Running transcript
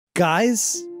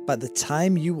Guys, by the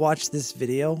time you watch this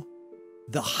video,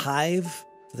 the Hive,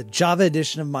 the Java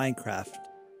edition of Minecraft,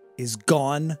 is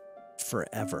gone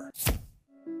forever.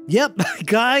 Yep,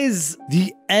 guys,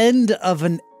 the end of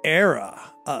an era.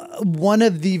 One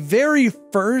of the very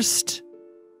first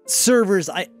servers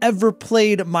I ever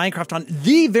played Minecraft on,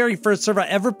 the very first server I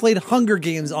ever played Hunger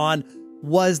Games on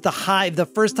was the Hive. The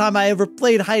first time I ever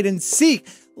played hide and seek.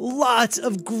 Lots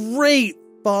of great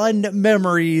fun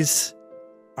memories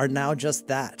are now just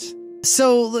that.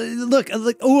 So look,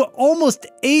 almost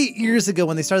 8 years ago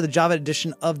when they started the Java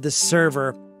edition of the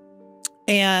server,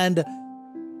 and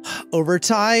over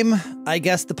time, I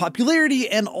guess the popularity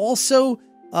and also,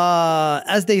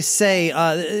 as they say,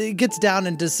 it gets down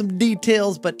into some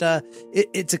details, but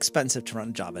it's expensive to run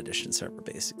a Java edition server,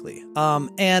 basically.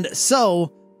 And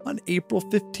so on April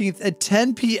 15th at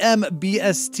 10 p.m.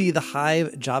 BST, the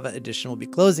Hive Java edition will be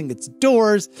closing its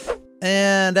doors.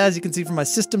 And as you can see from my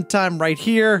system time right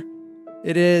here,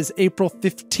 it is April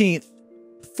 15th,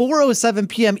 4:07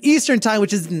 p.m. Eastern time,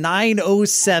 which is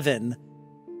 9:07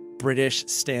 British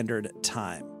Standard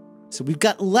Time. So we've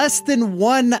got less than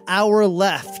 1 hour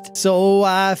left. So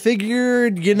I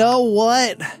figured, you know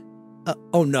what?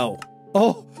 Oh no.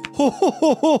 Oh,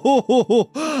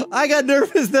 I got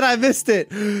nervous that I missed it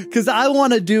because I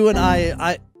want to do an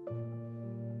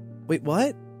wait,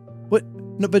 what? What?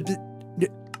 No, but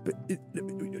what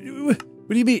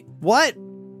do you mean? What?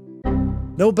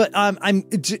 No, but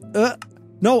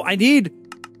no, I need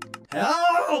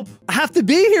help. I have to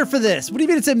be here for this. What do you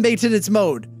mean it's in maintenance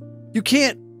mode? You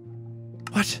can't.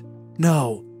 What?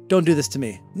 No, don't do this to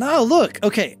me. No, look.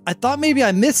 Okay, I thought maybe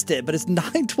I missed it, but it's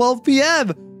 9:12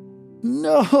 p.m.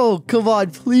 No, come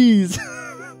on, please.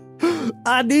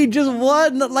 I need just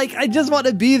one. Like, I just want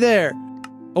to be there.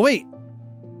 Oh, wait.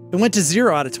 It went to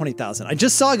 0 out of 20,000. I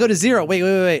just saw it go to 0.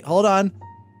 Wait. Hold on.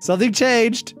 Something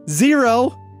changed.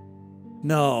 0.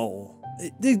 No. I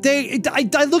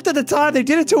looked at the time. They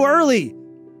did it too early.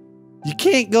 You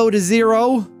can't go to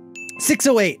 0.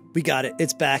 608. We got it.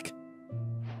 It's back.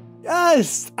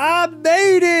 Yes, I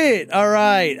made it. All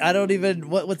right. I don't even,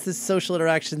 what's this social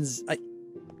interactions?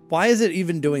 Why is it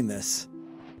even doing this?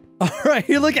 All right,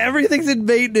 look, everything's in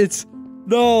maintenance.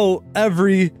 No,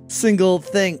 every single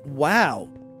thing. Wow.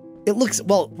 It looks,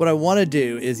 well, what I want to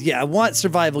do is, yeah, I want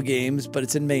survival games, but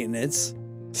it's in maintenance.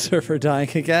 Surfer dying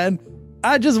again.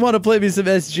 I just want to play me some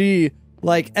SG,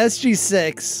 like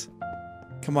SG6.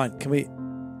 Come on, can we?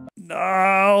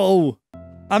 No.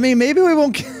 I mean, maybe we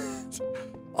won't.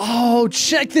 Oh,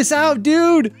 check this out,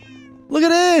 dude. Look at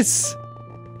this.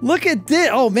 Look at this.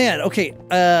 Oh man. Okay.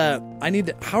 I need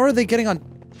to, how are they getting on?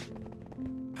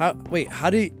 Wait,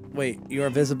 how do you, wait, you are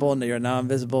visible and you're now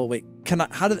invisible. Wait, can I,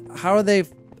 how are they,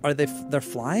 they're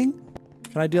flying?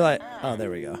 Can I do like, oh,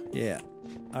 there we go. Yeah.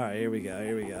 All right, here we go.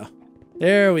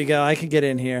 There we go. I can get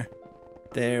in here.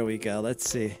 There we go. Let's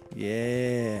see.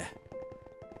 Yeah.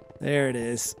 There it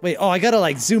is. Wait, oh, I gotta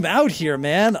like zoom out here,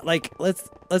 man. Like, let's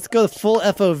go full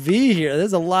FOV here.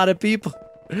 There's a lot of people.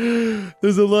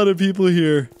 There's a lot of people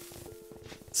here.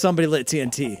 Somebody lit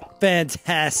TNT.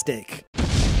 Fantastic.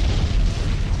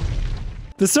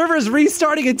 The server is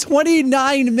restarting in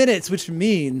 29 minutes, which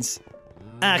means,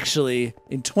 actually,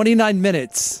 in 29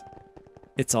 minutes,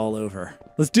 it's all over.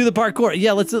 Let's do the parkour.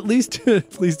 Yeah, let's at least do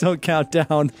it. Please don't count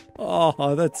down.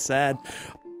 Oh, that's sad.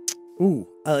 Ooh,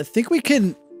 I think we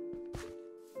can...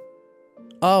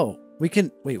 Oh, we can...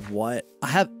 Wait, what?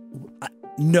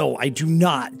 No, I do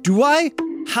not. Do I?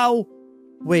 How?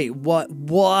 Wait, what?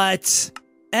 What?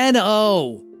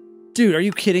 NO. Dude, are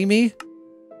you kidding me?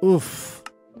 Oof.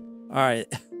 All right.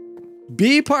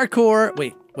 B parkour.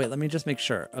 Wait, let me just make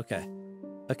sure.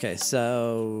 Okay,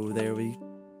 so there we...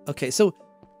 Okay, so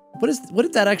what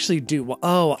did that actually do?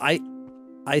 Oh, I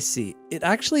see. It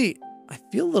actually, I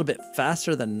feel a little bit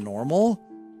faster than normal.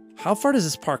 How far does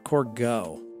this parkour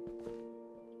go?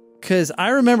 Because I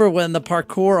remember when the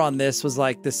parkour on this was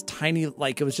like this tiny,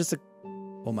 like it was just a...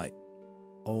 Oh my.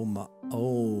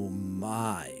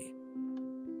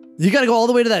 You gotta go all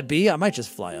the way to that B? I might just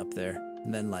fly up there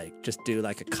and then like just do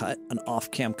like a cut, an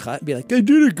off-cam cut and be like, I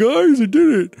did it, guys, I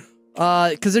did it.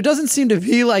 Because there doesn't seem to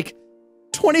be like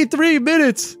 23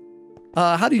 minutes.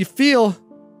 How do you feel?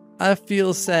 I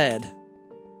feel sad.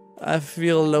 I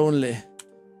feel lonely.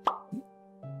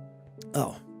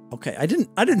 Oh, okay. I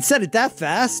didn't set it that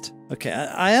fast. Okay,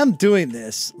 I am doing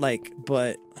this, like,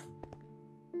 but...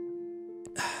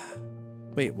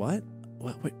 Wait, what?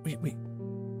 Wait.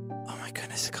 Oh my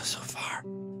goodness, it goes so far.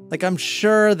 Like, I'm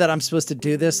sure that I'm supposed to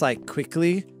do this, like,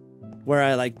 quickly, where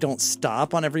I, like, don't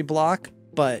stop on every block,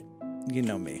 but you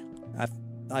know me.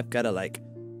 I've got to, like,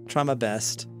 try my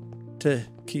best to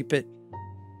keep it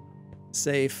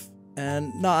safe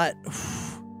and not.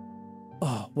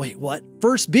 Oh, wait, what?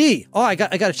 First B. Oh, I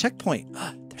got a checkpoint.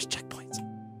 There's checkpoints.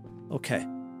 Okay.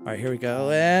 All right, here we go.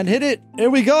 And hit it. There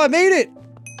we go. I made it.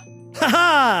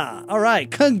 Haha. All right.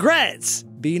 Congrats.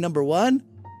 B number 1.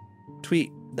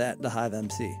 Tweet that the Hive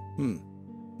MC.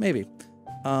 Maybe.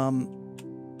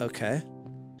 Okay.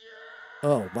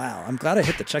 Oh, wow. I'm glad I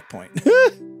hit the checkpoint.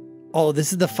 Oh,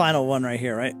 this is the final one right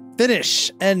here, right?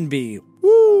 Finish. NB.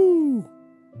 Woo.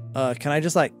 Can I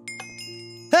just like...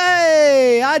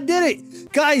 Hey, I did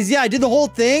it. Guys, yeah, I did the whole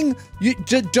thing. I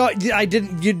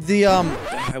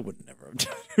would never have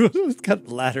done it. It's got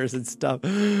ladders and stuff.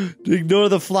 Ignore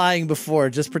the flying before.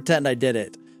 Just pretend I did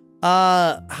it.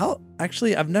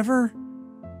 Actually, I've never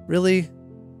really...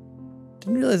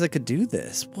 Didn't realize I could do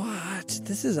this. What?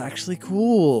 This is actually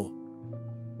cool.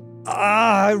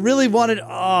 I really wanted...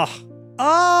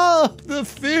 the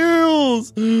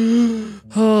feels.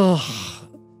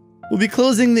 We'll be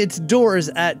closing its doors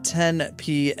at 10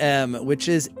 p.m., which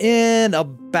is in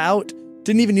about...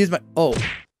 Didn't even use my... Oh.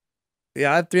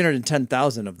 Yeah, I have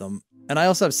 310,000 of them. And I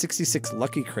also have 66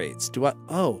 lucky crates. Do I...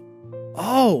 Oh.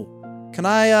 Oh. Can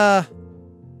I,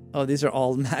 Oh, these are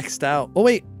all maxed out. Oh,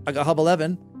 wait. I got Hub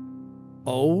 11.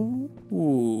 Oh.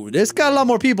 Ooh. This got a lot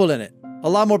more people in it. A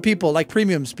lot more people, like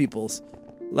premiums peoples.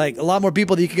 Like, a lot more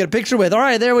people that you can get a picture with. All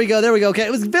right, there we go. There we go. Okay,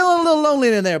 it was feeling a little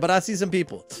lonely in there, but I see some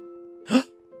people.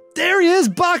 There he is,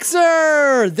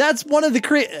 Boxer! That's one of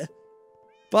the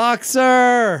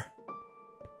Boxer!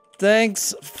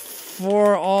 Thanks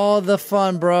for all the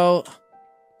fun, bro.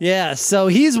 Yeah, so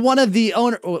he's one of the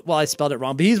owner. Well, I spelled it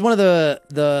wrong, but he's one of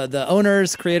the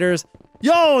owners, creators.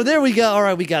 Yo, there we go. All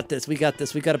right, we got this. We got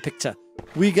this. We got a picture.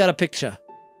 We got a picture.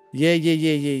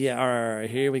 Yeah. All right,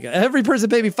 here we go. Every person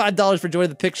paid me $5 for joining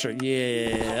the picture.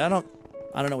 Yeah, I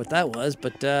don't know what that was,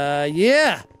 but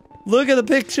yeah. Look at the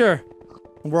picture.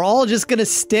 We're all just gonna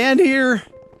stand here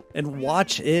and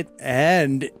watch it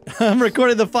end. I'm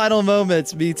recording the final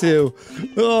moments. Me too.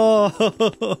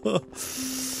 Oh,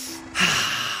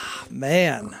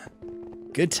 man,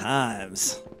 good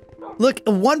times. Look,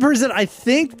 one person. I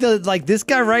think this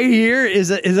guy right here is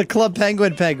a Club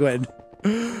Penguin penguin.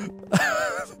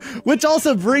 Which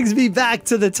also brings me back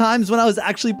to the times when I was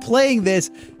actually playing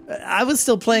this. I was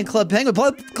still playing Club Penguin.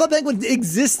 Club Penguin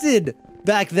existed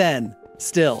back then.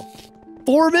 Still.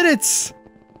 4 minutes.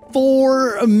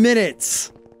 4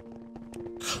 minutes.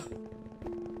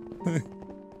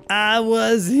 I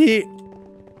was here.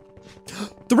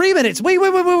 3 minutes. Wait.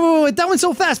 That went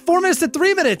so fast. 4 minutes to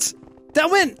 3 minutes.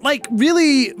 That went like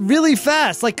really, really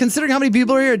fast. Like considering how many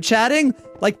people are here chatting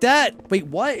like that. Wait,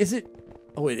 what is it?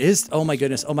 Oh, it is. Oh my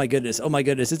goodness. Oh my goodness. Oh my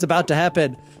goodness. It's about to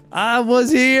happen. I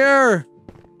was here.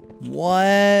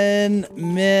 1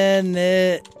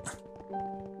 minute.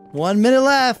 1 minute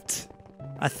left.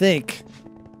 I think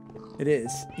it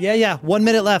is. Yeah. 1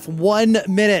 minute left. 1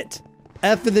 minute.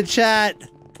 F in the chat.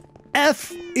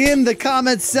 F in the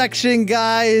comments section,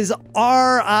 guys.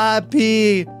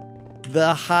 R.I.P.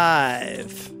 the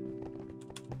Hive.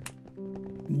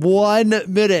 1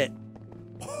 minute.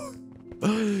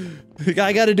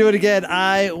 I gotta do it again.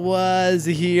 I was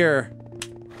here.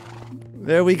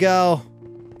 There we go.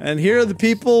 And here are the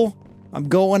people I'm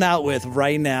going out with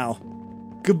right now.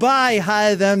 Goodbye,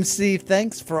 Hive MC.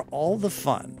 Thanks for all the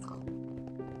fun.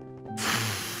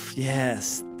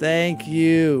 Yes, thank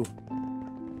you.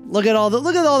 Look at all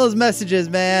those messages,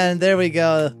 man. There we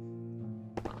go.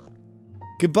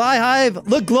 Goodbye, Hive.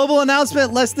 Look, global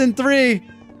announcement, less than 3.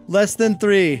 Less than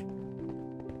 3.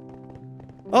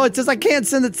 Oh, it says I can't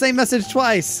send the same message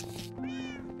twice.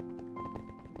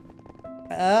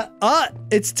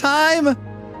 It's time.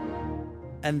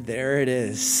 And there it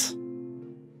is.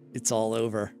 It's all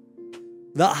over.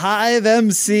 The Hive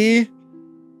MC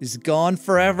is gone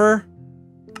forever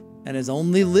and is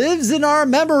only lives in our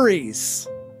memories.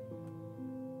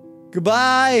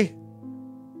 Goodbye.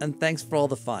 And thanks for all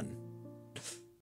the fun.